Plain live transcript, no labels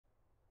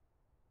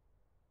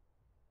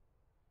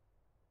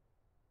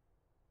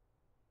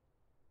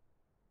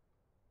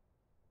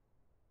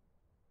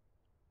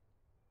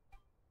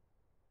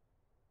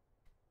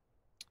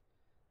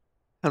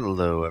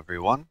Hello,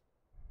 everyone,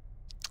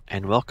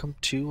 and welcome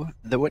to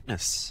The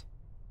Witness.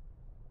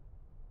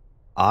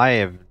 I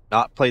have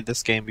not played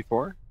this game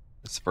before.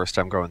 It's the first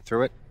time going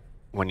through it.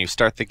 When you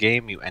start the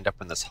game, you end up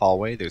in this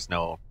hallway. There's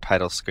no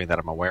title screen that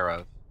I'm aware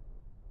of.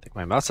 I think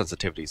my mouse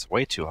sensitivity is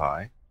way too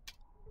high.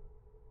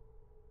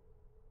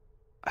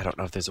 I don't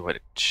know if there's a way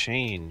to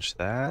change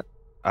that.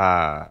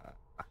 Uh,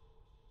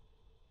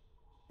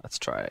 let's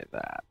try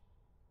that.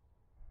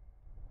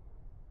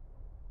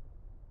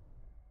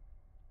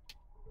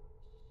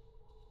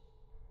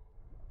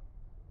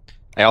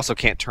 I also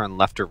can't turn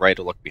left or right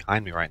to look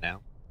behind me right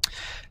now.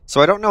 So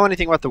I don't know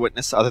anything about The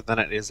Witness other than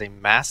it is a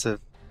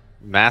massive,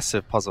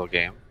 massive puzzle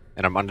game,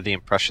 and I'm under the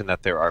impression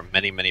that there are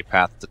many, many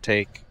paths to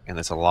take, and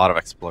there's a lot of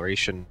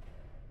exploration.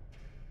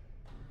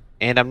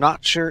 And I'm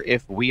not sure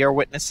if we are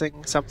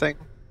witnessing something.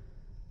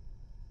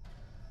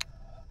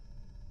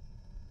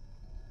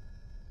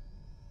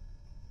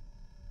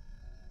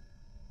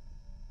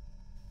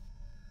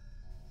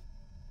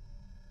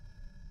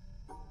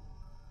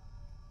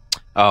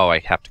 Oh, I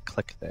have to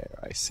click there,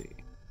 I see.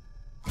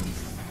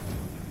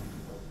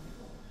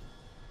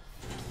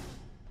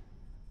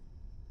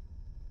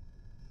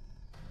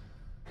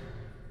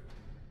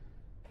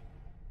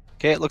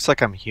 Okay, it looks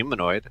like I'm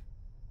humanoid.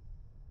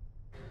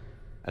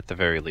 At the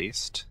very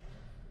least.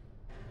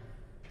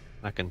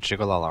 I can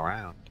jiggle all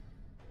around.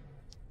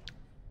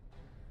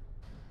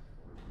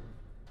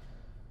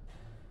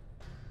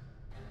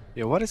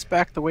 Yeah, what is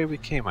back the way we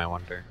came, I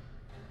wonder?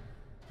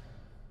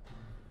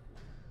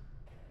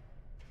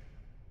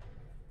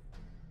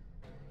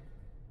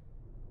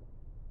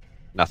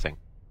 Nothing.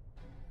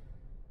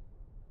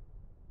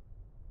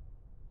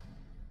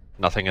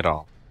 Nothing at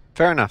all.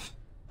 Fair enough.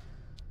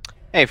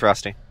 Hey,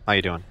 Frosty. How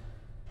you doing?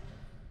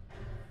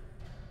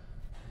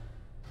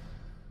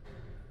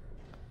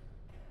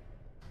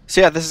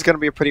 So yeah, this is going to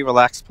be a pretty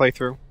relaxed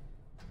playthrough.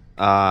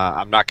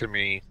 I'm not going to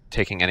be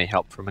taking any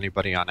help from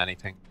anybody on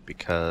anything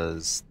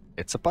because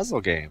it's a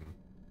puzzle game.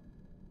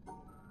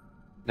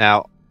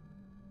 Now,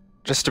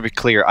 just to be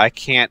clear, I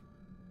can't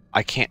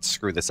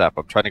screw this up.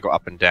 I'm trying to go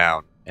up and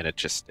down, and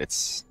it's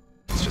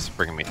just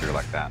bringing me through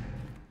like that.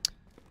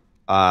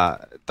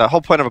 The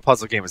whole point of a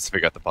puzzle game is to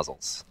figure out the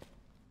puzzles.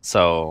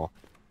 So,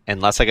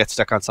 unless I get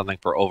stuck on something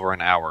for over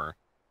an hour,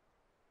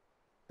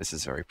 this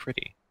is very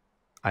pretty.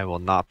 I will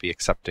not be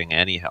accepting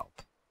any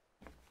help.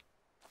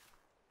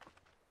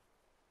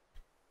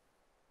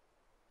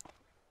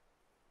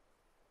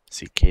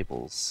 See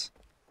cables.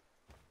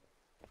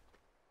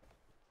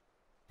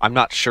 I'm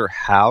not sure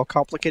how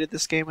complicated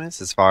this game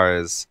is as far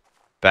as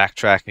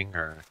backtracking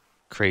or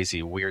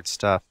crazy weird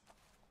stuff.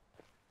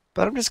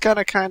 But I'm just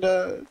gonna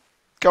kinda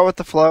go with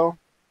the flow.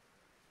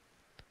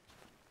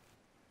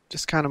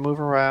 Just kinda move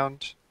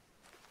around.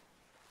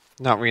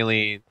 Not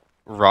really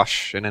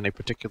rush in any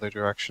particular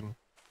direction.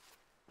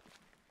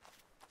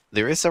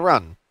 There is a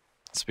run.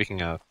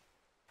 Speaking of.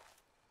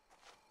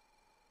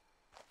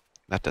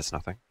 That does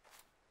nothing.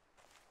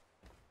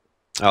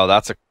 Oh,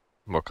 that's a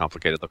more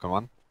complicated looking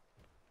one.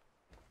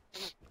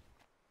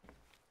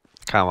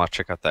 Kinda want to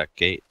check out that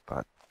gate,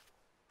 but...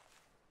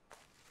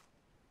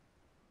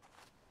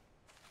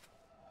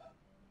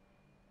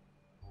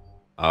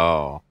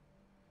 Oh.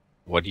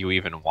 What do you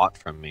even want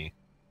from me?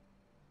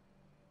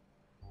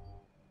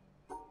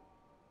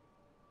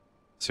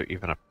 Is there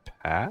even a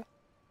path?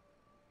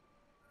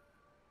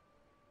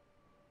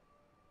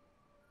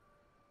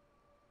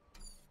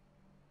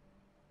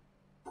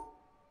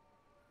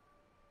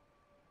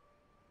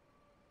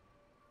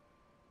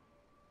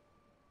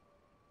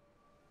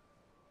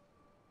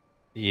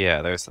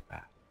 Yeah, there's a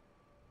path.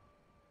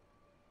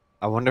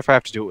 I wonder if I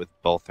have to do it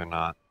with both or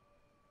not.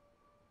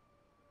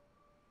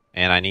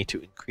 And I need to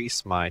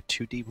increase my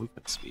 2D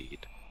movement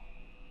speed.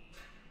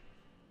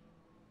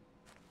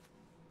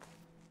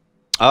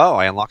 Oh,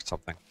 I unlocked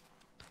something.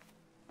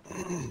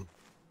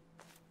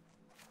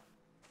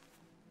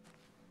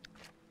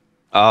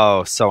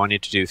 Oh, so I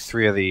need to do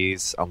 3 of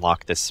these,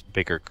 unlock this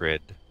bigger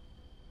grid.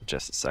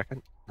 Just a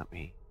second. Let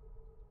me...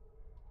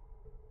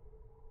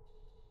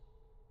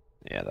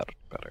 Yeah, that'll be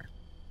better.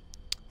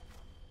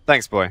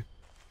 Thanks, boy.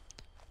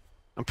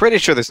 I'm pretty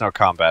sure there's no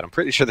combat. I'm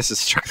pretty sure this is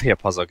strictly a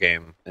puzzle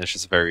game, and it's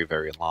just very,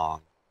 very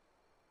long.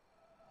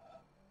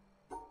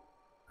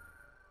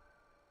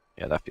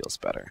 Yeah, that feels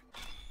better.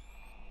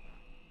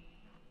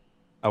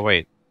 Oh,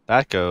 wait.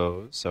 That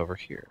goes over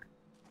here.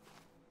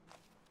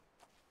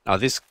 Oh,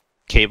 these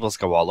cables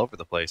go all over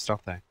the place,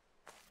 don't they?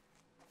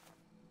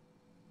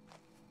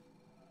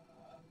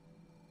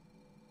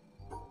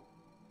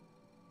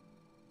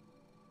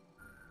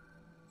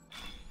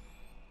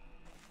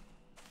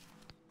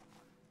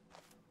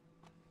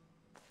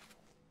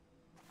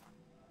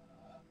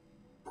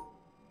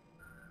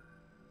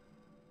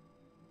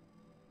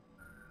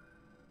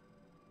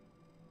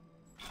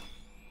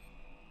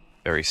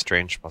 Very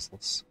strange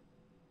puzzles.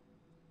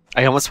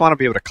 I almost want to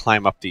be able to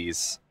climb up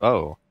these.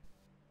 Oh.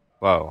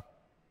 Whoa.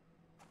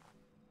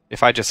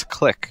 If I just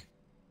click.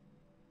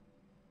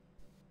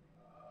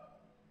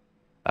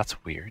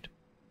 That's weird.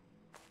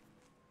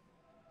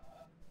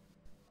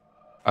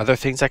 Are there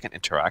things I can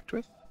interact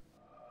with?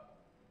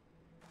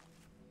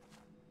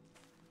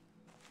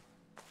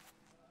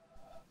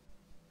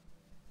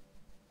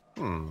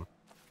 Hmm.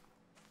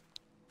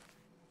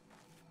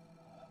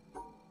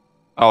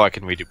 Oh, I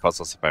can redo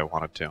puzzles if I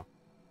wanted to.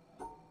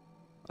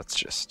 Let's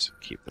just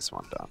keep this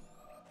one done.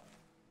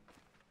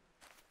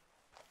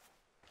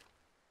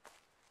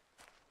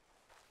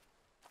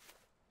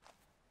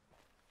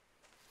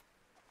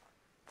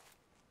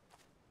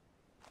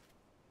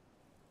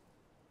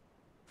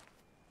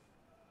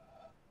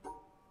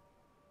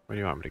 Where do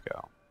you want me to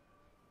go?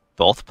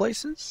 Both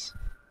places?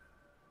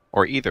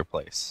 Or either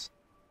place?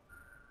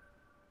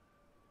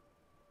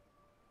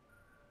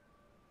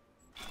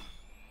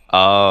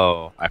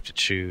 Oh, I have to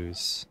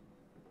choose.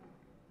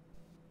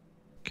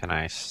 Can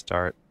I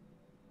start?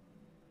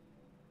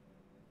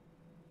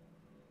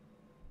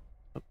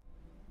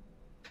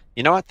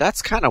 You know what?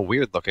 That's kind of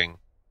weird looking.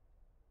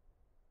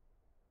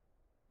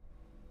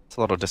 It's a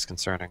little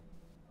disconcerting.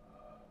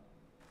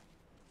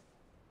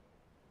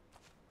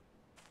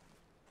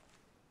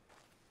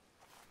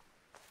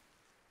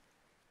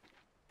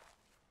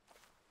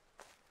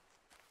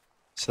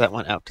 So that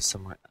went out to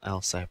somewhere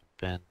else I haven't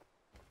been.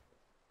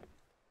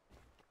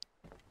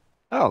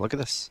 Oh, look at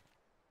this.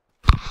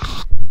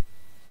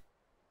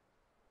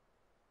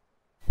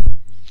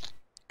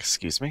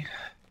 Excuse me.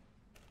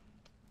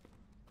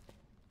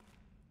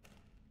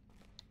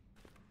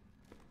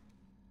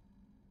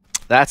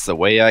 That's the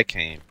way I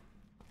came.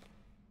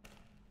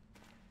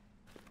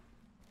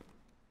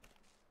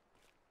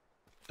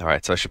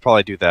 Alright, so I should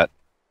probably do that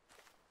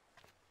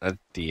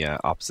the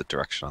opposite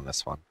direction on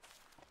this one.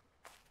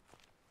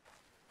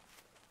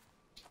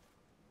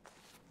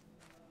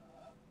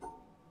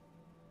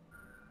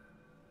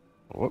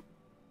 Whoop.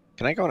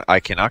 Can I go in? I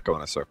cannot go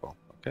in a circle.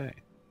 Okay.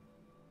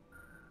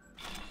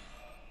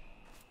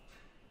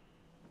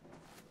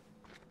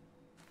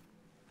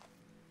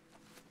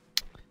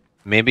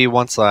 Maybe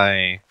once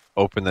I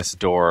open this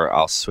door,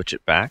 I'll switch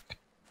it back.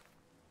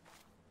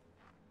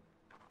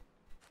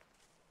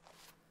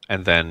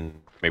 And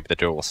then maybe the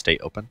door will stay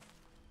open.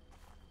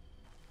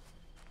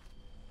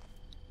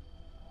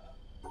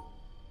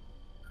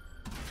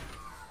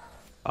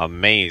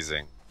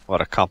 Amazing. What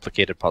a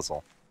complicated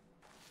puzzle.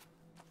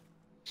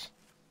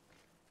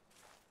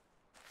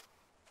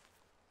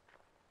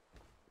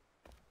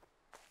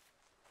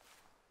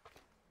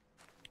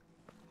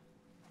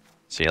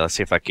 So yeah, let's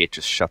see if that gate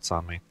just shuts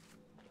on me.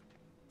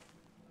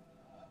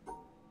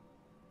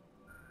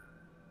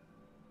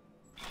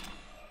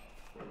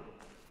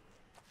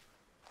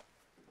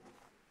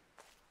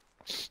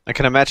 I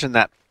can imagine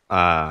that,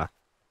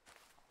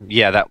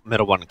 yeah, that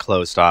middle one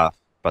closed off,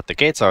 but the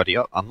gate's already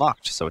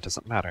unlocked, so it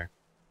doesn't matter.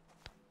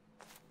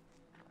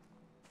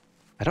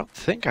 I don't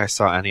think I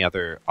saw any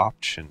other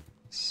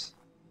options.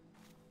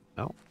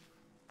 No.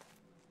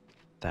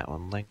 That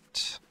one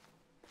linked.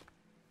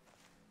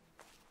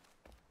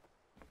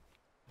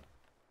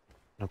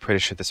 I'm pretty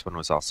sure this one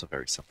was also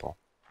very simple.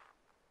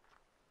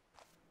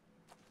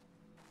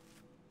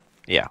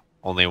 Yeah,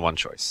 only one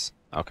choice.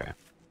 Okay.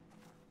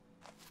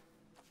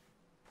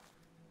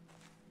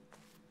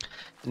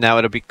 Now,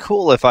 it'd be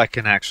cool if I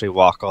can actually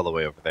walk all the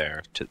way over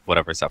there to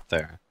whatever's up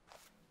there.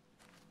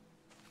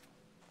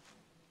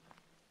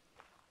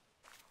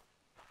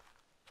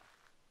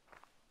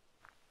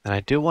 And I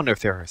do wonder if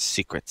there are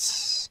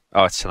secrets.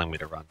 Oh, it's telling me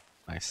to run.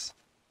 Nice.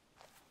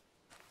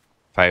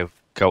 If I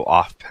go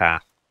off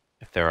path,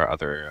 if there are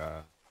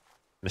other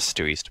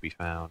mysteries to be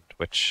found,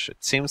 which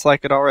it seems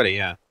like it already,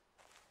 yeah.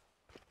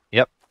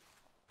 Yep.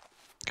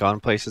 Going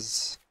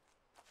places.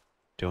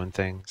 Doing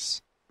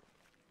things.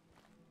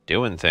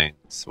 Doing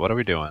things. What are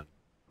we doing?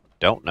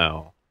 Don't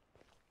know.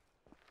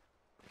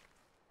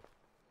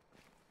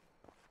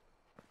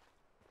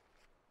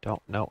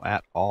 Don't know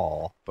at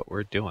all, but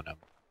we're doing them.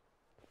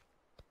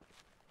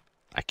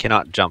 I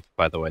cannot jump,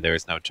 by the way. There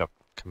is no jump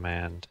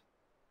command.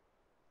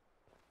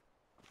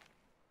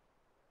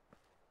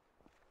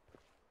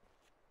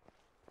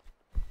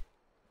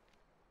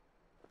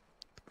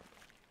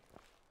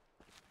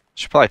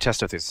 Should probably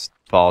test if there's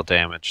fall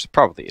damage. There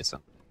probably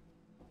isn't.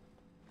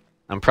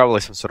 I'm probably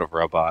some sort of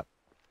robot.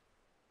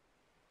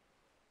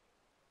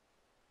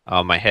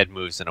 Oh, my head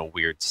moves in a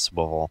weird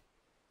swivel.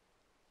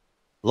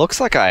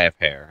 Looks like I have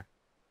hair.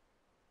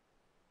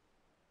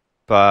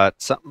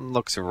 But something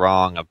looks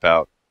wrong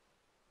about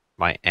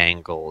my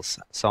angles,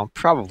 so I'm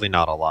probably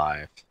not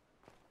alive.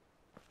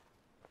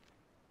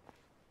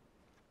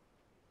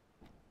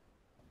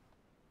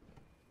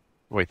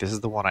 Wait, this is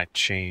the one I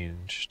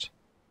changed.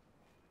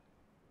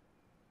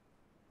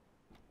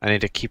 I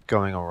need to keep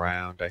going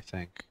around, I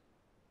think.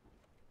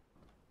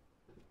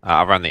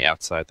 Around the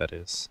outside, that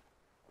is.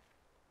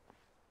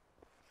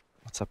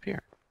 What's up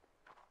here?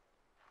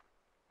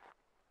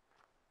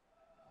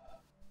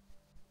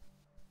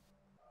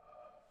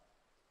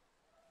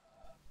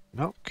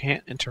 Nope,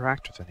 can't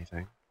interact with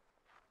anything.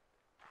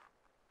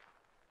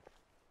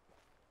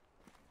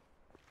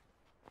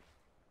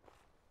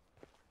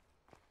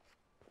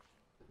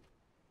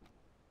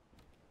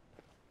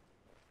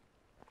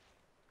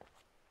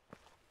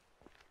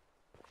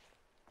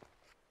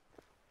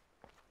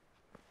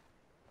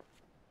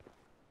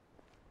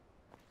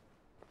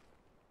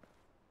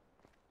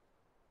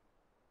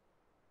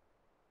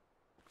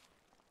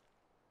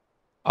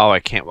 Oh, I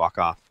can't walk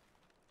off.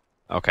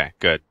 Okay,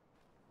 good.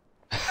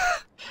 I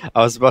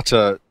was about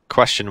to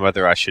question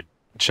whether I should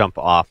jump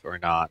off or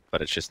not,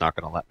 but it's just not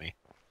going to let me.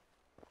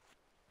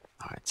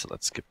 Alright, so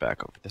let's get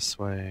back over this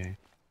way.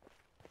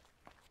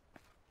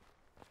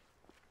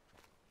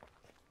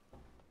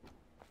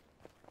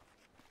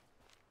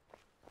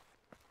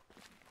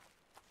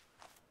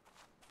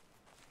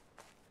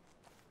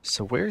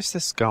 So where's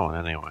this going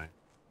anyway?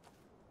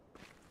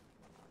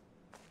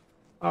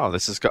 Oh,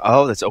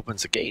 oh, this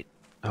opens a gate.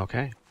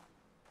 Okay.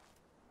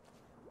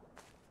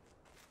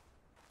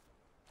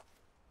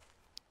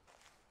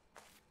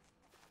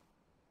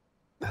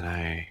 And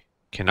I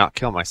cannot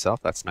kill myself.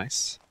 That's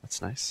nice.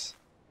 That's nice.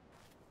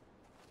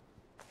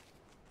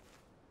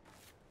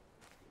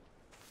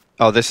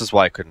 Oh, this is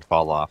why I couldn't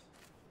fall off.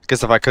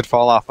 Because if I could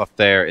fall off up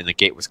there and the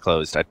gate was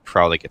closed, I'd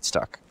probably get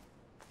stuck.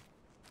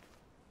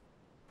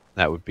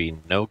 That would be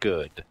no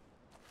good.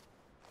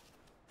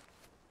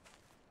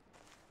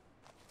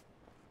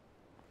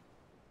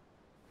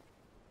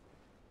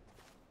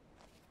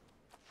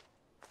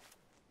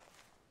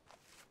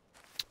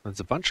 There's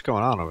a bunch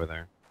going on over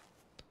there.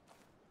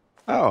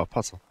 Oh, a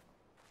puzzle.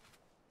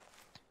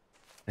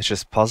 It's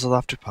just puzzle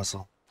after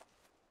puzzle.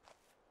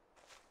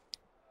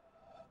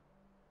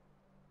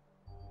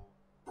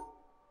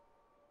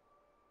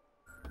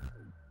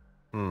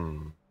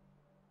 Hmm.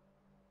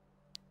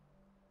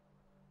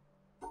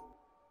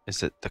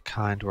 Is it the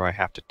kind where I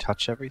have to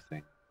touch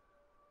everything?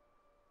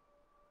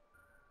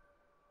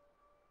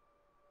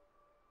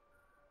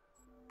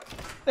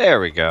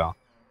 There we go.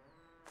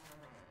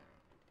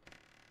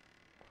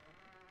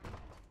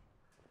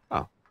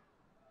 Oh.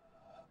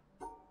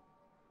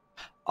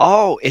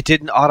 Oh, it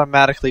didn't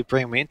automatically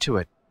bring me into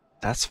it.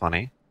 That's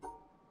funny.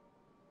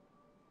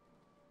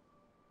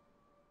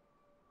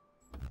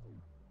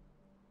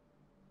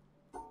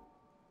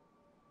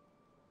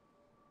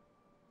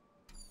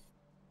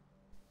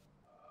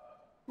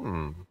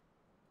 Hmm.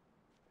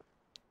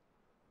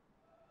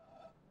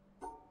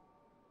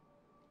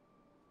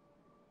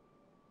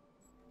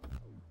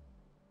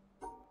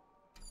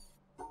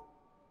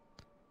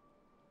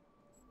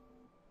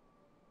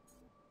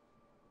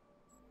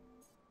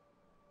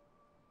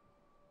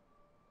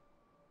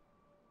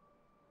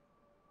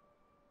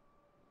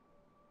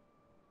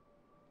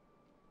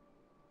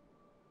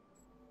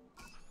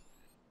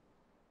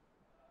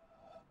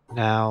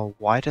 Now,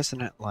 why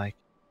doesn't it like...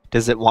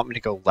 Does it want me to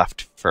go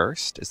left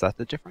first? Is that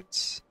the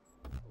difference?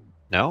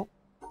 No?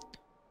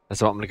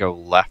 Does it want me to go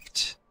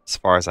left as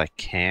far as I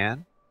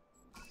can?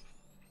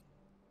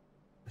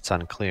 It's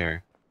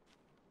unclear.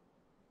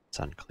 It's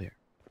unclear.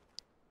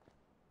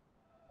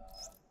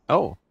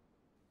 Oh.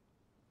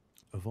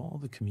 Of all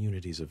the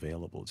communities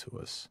available to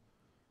us,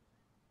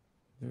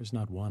 there's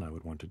not one I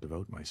would want to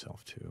devote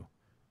myself to,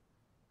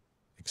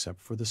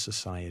 except for the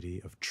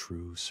Society of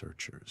True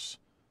Searchers,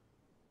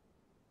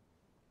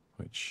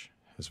 which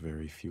has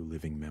very few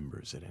living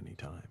members at any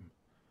time.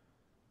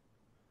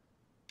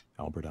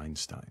 Albert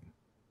Einstein,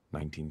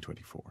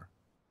 1924.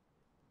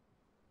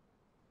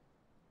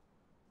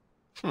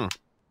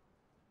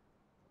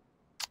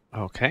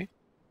 Okay.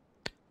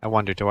 I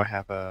wonder, do I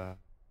have a...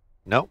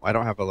 No, I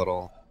don't have a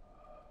little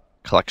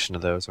collection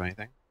of those or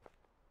anything.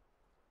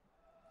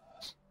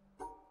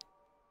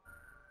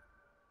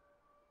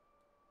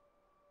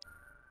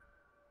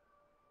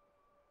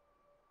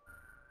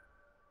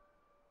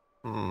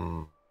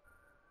 Hmm.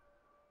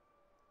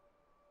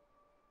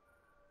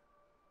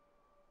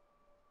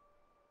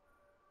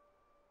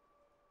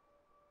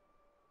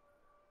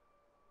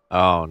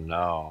 Oh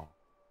no.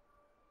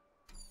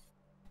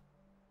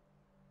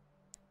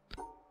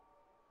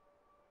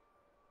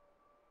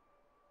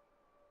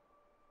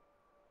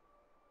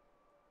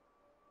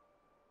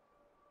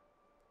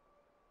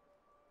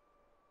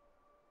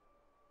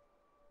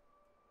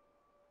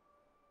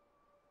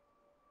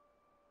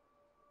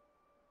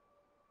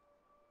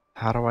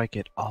 How do I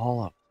get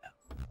all of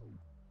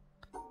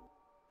them?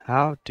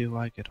 How do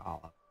I get all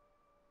of them?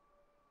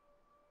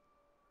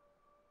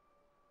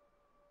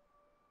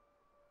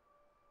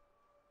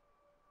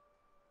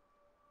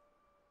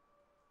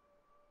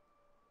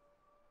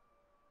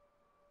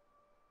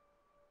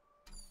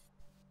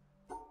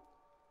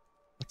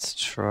 Let's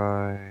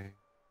try...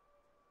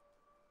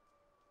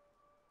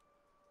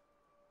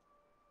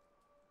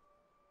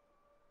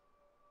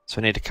 So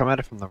I need to come at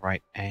it from the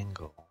right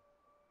angle.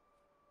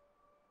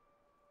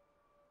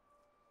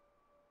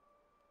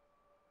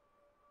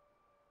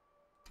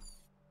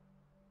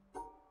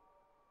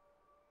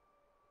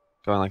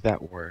 Going like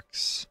that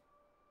works.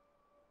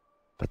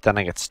 But then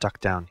I get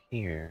stuck down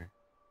here.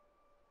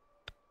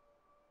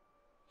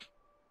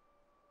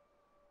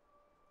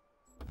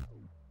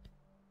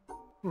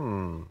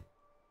 Hmm.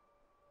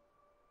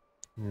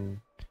 If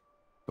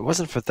it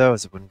wasn't for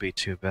those, it wouldn't be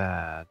too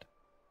bad.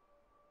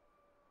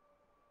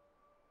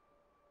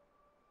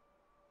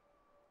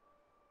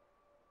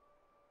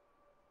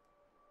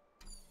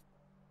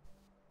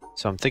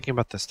 So I'm thinking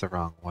about this the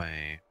wrong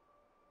way.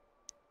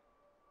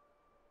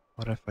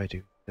 What if I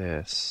do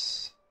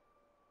this?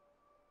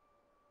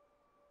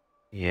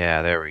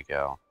 Yeah, there we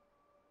go.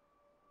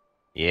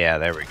 Yeah,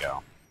 there we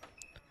go.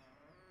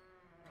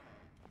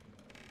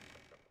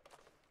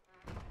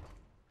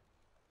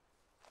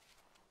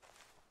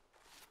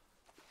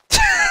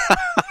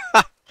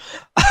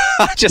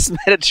 I just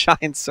made a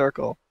giant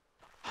circle.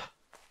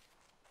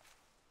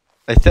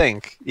 I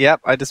think.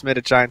 Yep, I just made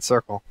a giant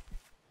circle.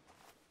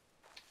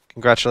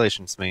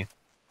 Congratulations, me.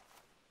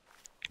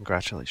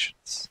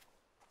 Congratulations.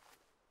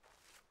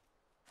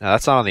 No,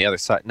 that's not on the other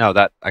side. No,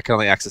 that I can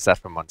only access that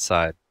from one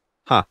side.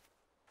 Huh.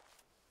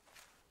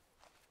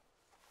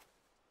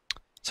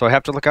 So I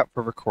have to look out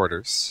for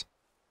recorders.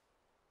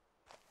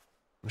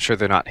 I'm sure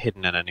they're not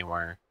hidden in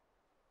anywhere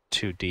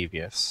too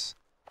devious.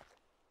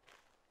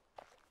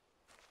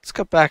 Let's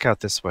go back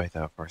out this way,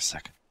 though, for a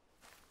second.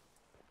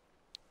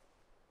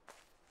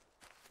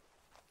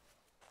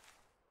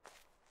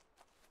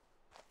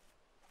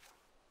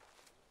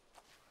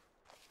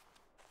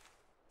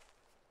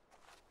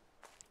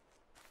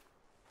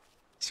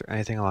 Is there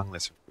anything along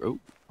this? Oh.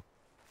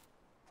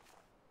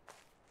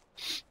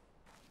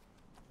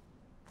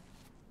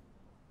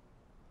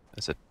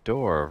 There's a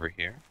door over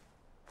here.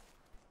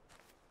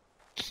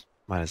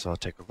 Might as well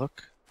take a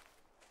look.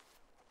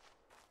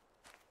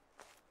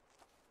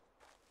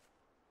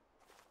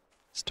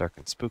 It's dark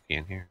and spooky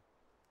in here.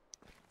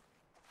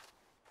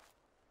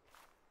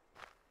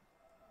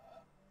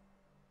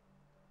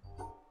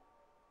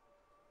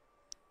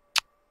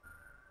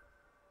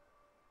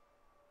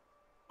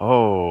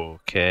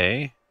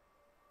 Okay.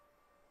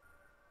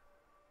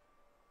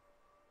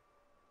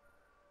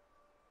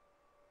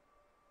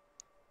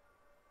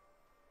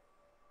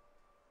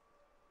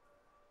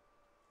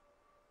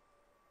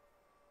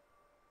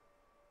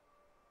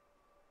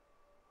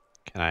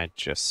 Can I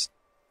just...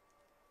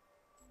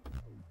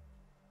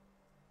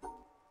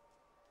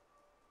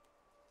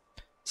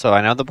 So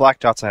I know the black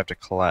dots I have to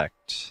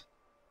collect.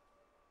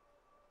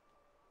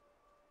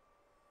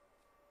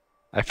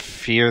 I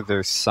fear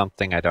there's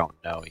something I don't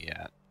know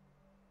yet.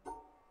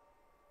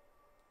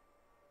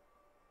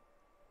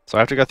 So I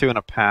have to go through in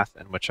a path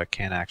in which I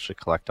can't actually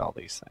collect all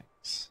these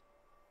things.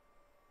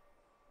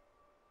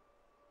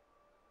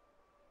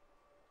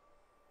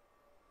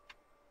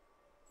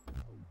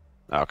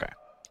 Okay.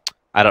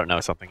 I don't know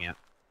something yet.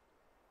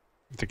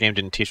 The game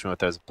didn't teach me what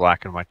those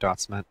black and white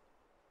dots meant.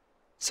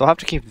 So I'll have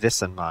to keep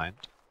this in mind.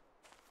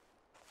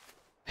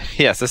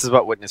 Yes, this is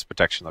what witness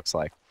protection looks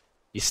like.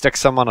 You stick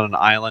someone on an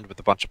island with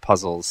a bunch of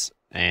puzzles,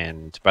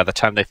 and by the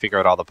time they figure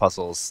out all the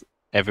puzzles,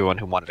 everyone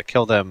who wanted to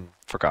kill them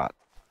forgot.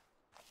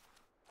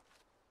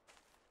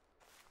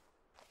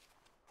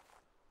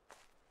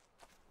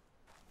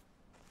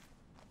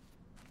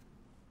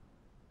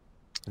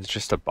 There's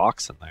just a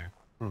box in there.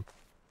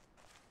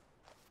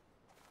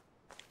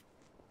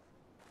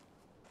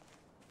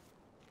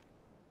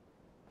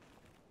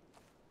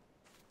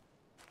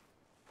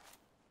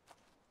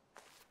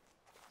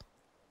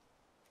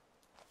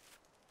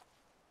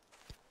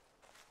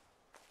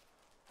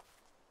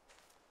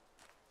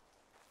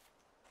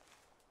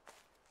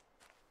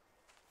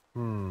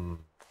 Hmm.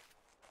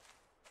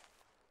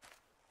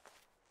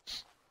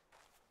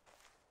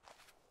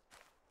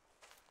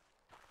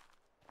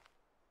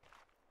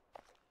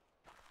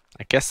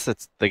 I guess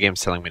it's the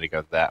game's telling me to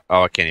go that.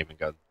 Oh, I can't even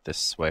go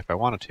this way if I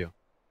wanted to.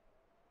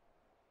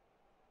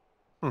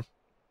 I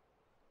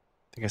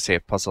think I see a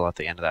puzzle at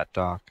the end of that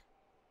dock.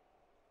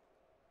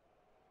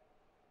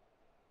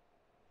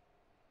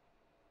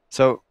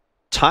 So,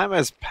 time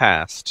has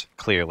passed,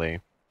 clearly.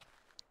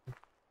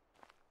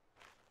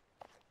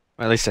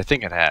 Or at least I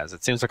think it has.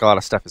 It seems like a lot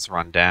of stuff is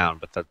run down,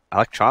 but the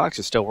electronics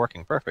are still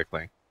working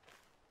perfectly.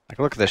 Like,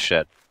 look at this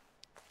shed.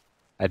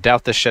 I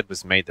doubt this shed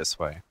was made this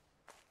way.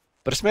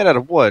 But it's made out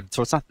of wood,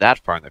 so it's not that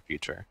far in the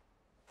future.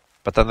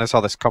 But then there's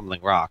all this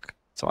crumbling rock,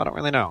 so I don't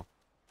really know.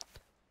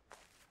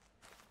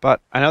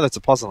 But I know there's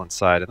a puzzle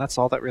inside, and that's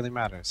all that really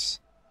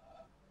matters.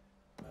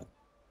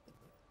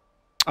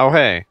 Oh,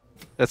 hey.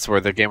 That's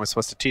where the game was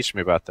supposed to teach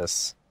me about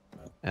this.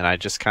 And I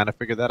just kind of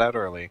figured that out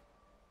early.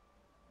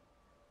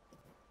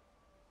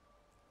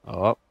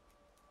 Oh.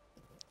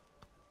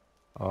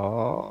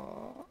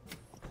 Oh.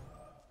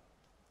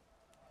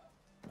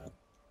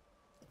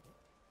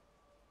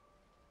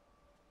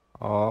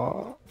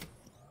 Oh.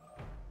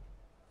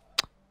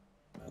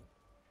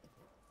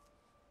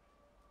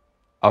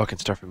 Oh, it can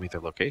start from either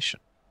location.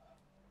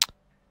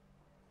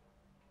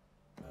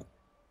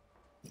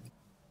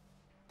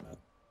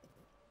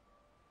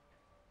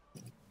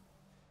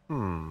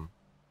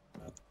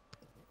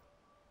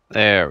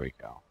 There we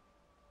go.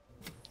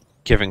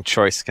 Giving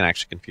choice can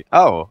actually confuse.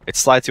 Oh, it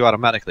slides you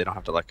automatically. You don't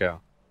have to let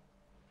go.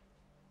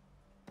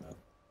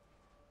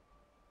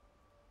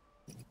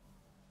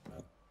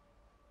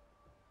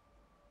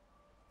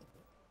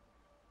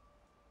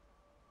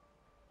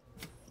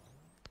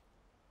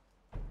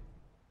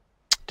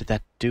 Did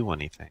that do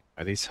anything?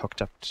 Are these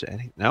hooked up to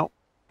any? Nope.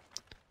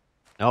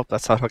 Nope,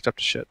 that's not hooked up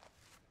to shit.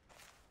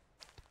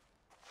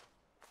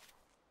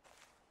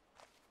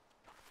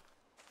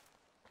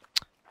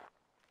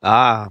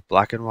 Ah,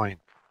 black and white.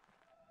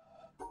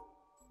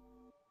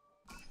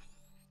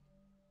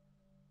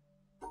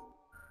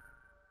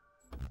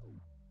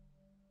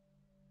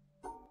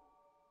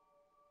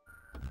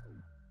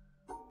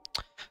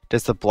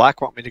 Does the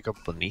black want me to go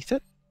beneath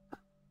it?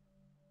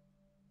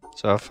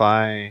 So if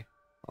I...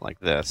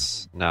 like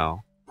this.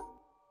 No.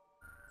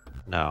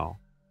 No.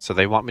 So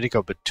they want me to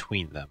go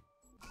between them.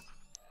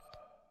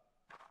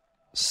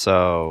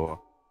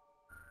 So...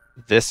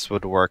 this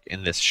would work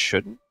and this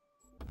shouldn't?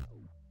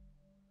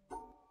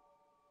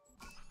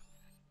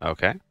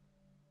 Okay.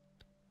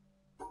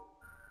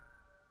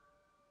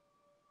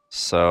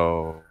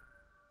 So...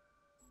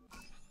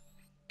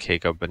 okay,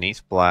 go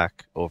beneath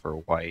black over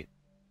white.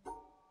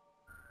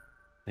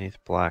 Beneath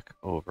black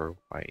over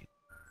white.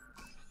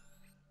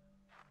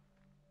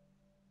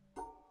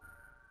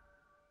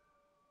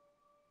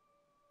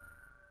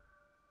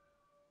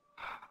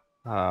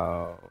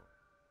 Oh.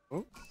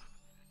 Ooh.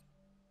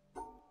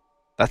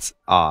 That's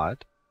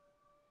odd.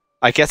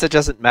 I guess it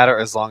doesn't matter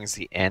as long as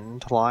the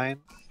end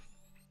line.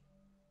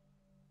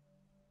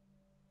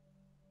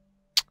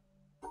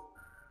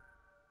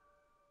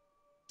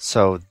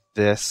 So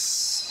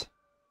this...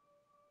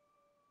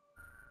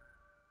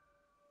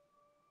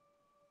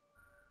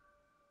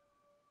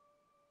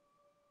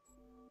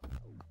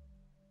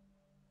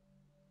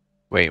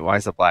 wait, why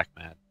is the black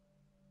mad?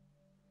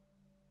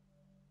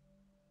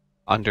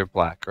 Under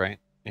black, right?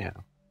 Yeah.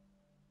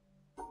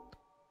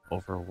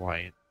 Over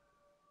white.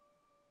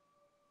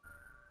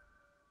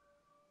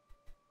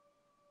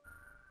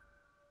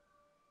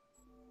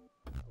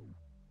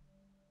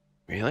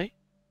 Really?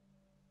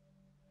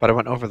 But I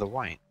went over the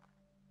white.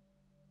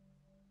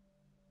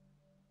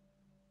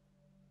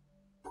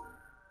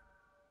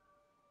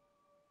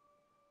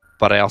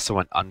 But I also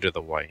went under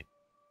the white.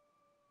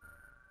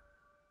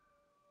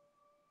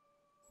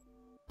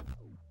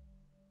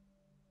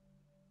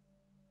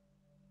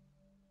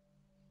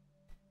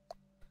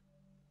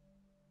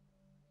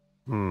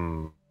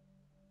 Hmm.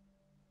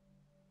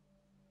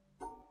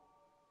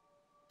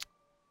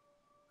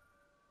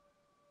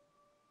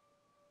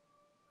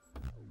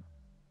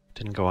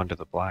 Didn't go under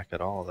the black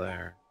at all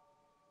there.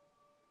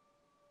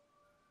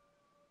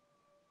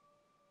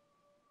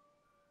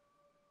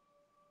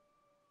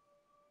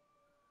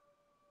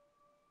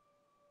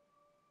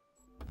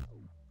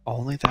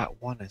 Only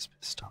that one is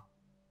pissed off.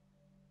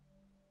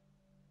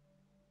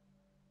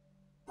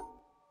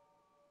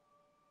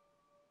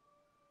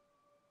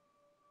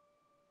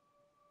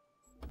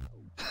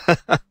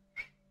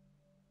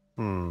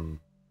 Hmm.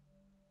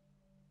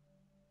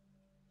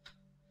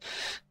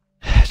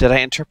 Did I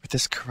interpret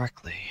this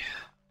correctly?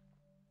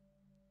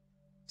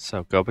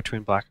 So go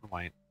between black and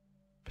white.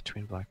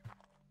 Between black and white.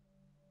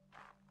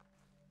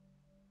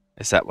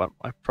 Is that what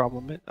my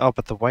problem is? Oh,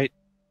 but the white...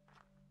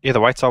 yeah, the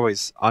white's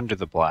always under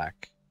the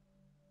black.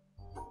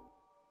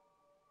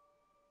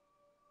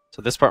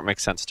 So this part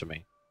makes sense to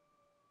me.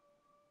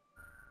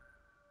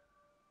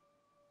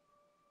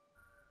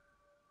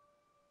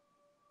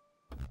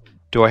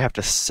 Do I have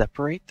to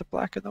separate the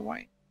black and the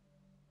white?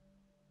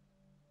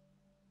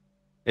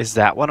 Is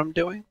that what I'm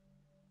doing?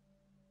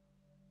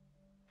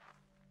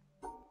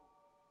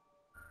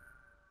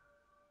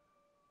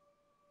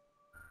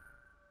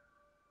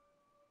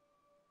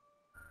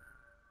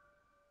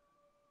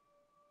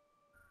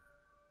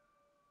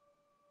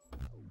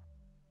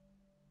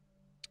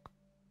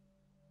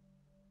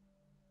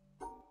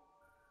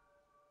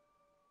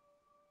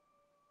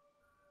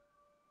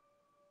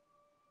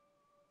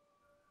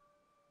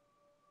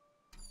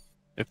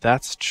 If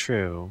that's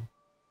true,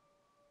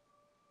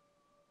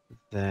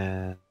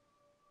 then...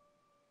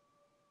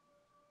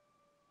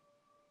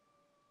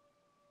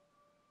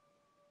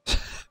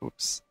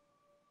 oops.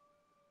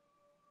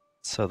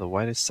 So the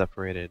white is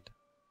separated.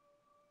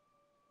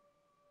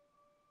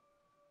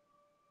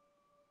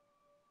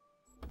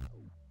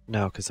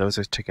 No, because those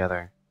are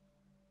together.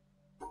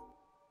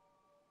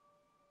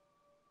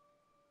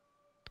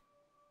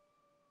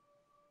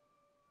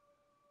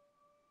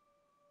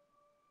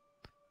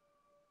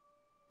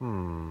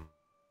 Hmm.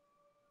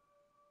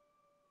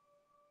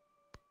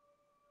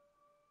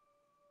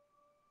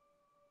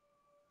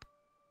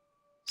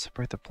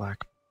 Separate the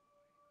black.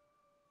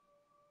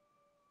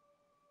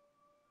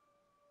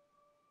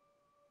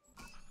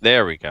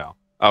 There we go.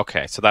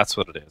 Okay, so that's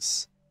what it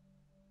is.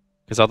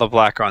 Because all the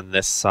black are on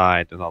this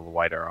side and all the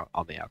white are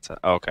on the outside.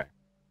 Okay.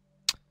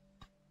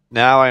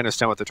 Now I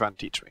understand what they're trying to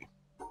teach me.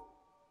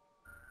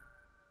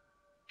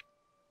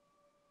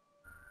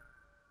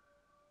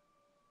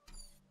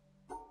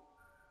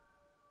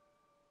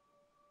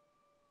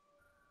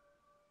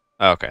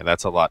 Okay,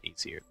 that's a lot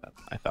easier than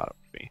I thought it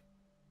would be.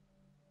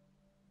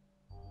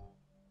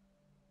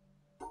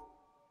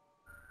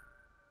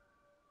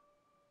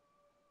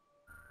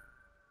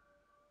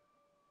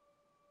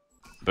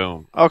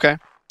 Boom. Okay.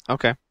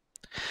 Okay.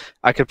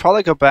 I could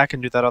probably go back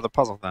and do that other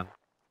puzzle then.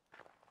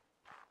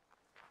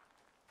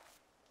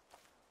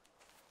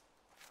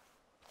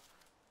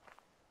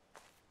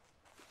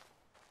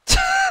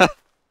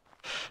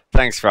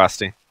 Thanks,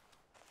 Frosty.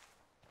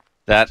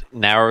 That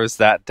narrows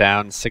that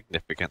down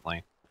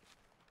significantly.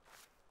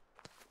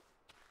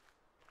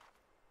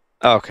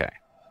 Okay.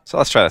 So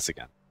let's try this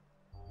again.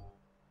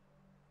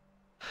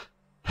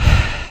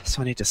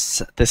 So I need to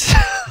set this...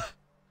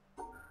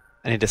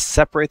 I need to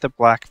separate the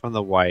black from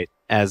the white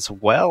as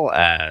well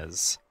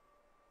as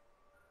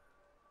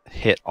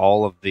hit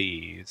all of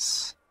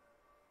these.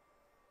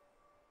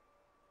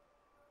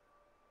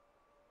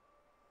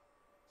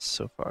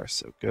 So far,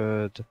 so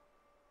good.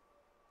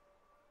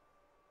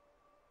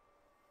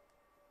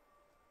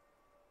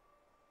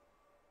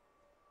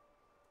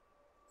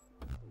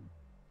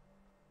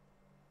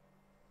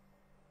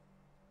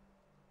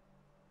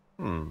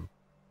 Hmm.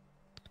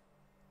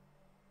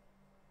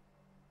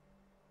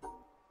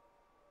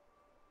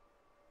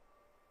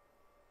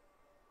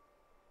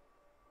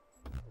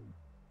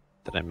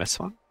 Did I miss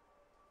one?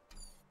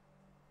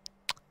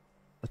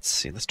 Let's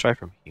see. Let's try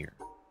from here.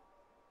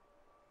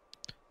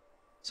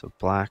 So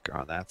black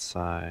on that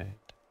side.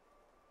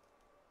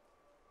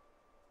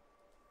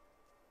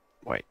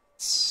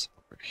 Whites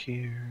over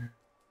here.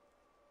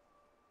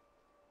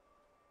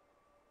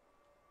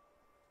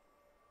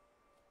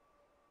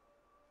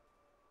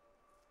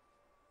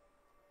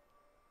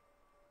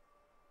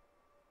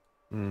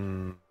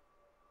 Hmm.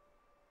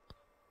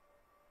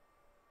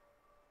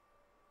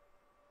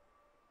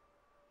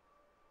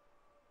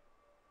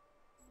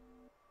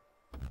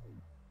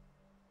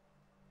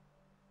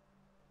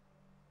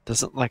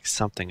 Doesn't like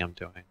something I'm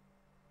doing.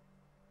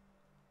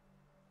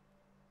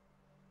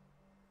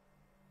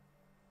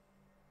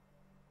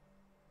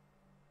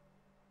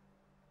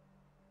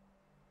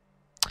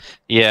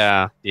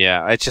 Yeah,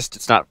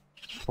 it's not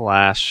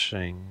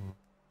flashing.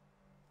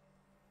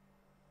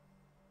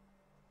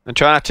 And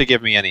try not to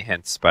give me any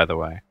hints, by the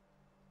way.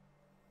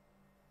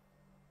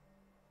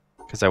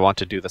 Because I want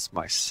to do this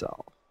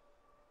myself.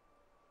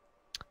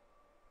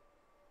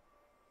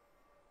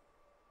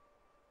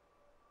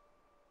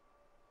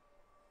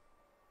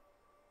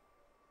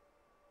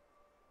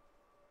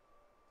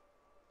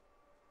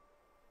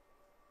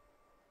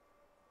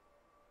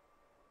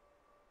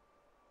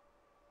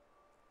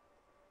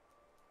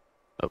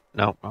 Oh,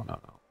 no.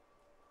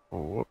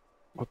 Oh,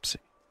 whoopsie.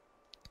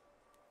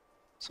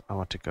 So I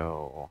want to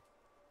go...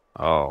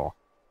 Oh.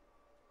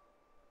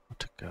 I want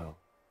to go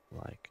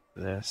like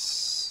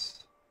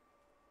this.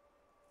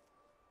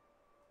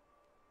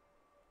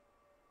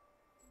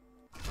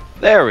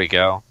 There we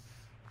go.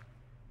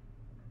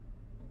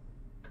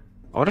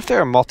 What if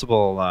there are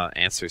multiple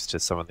answers to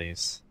some of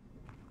these?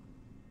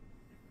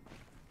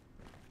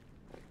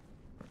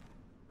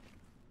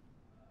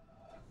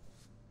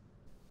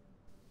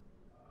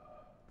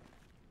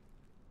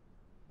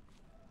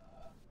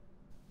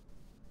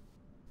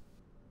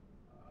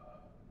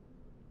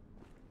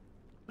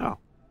 Oh.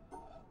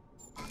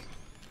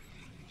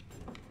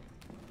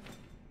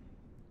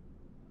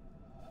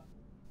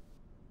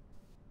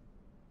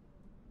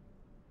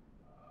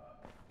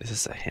 Is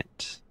this a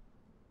hint?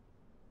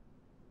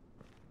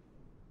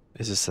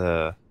 Is this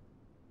a...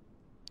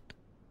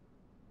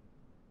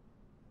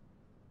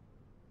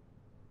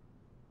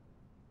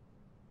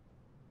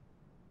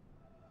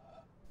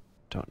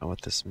 Don't know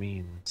what this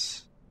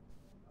means.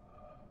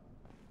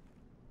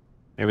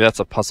 Maybe that's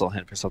a puzzle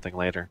hint for something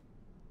later.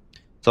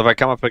 So if I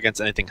come up against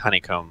anything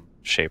honeycomb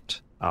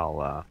shaped,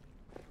 I'll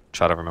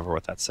try to remember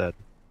what that said.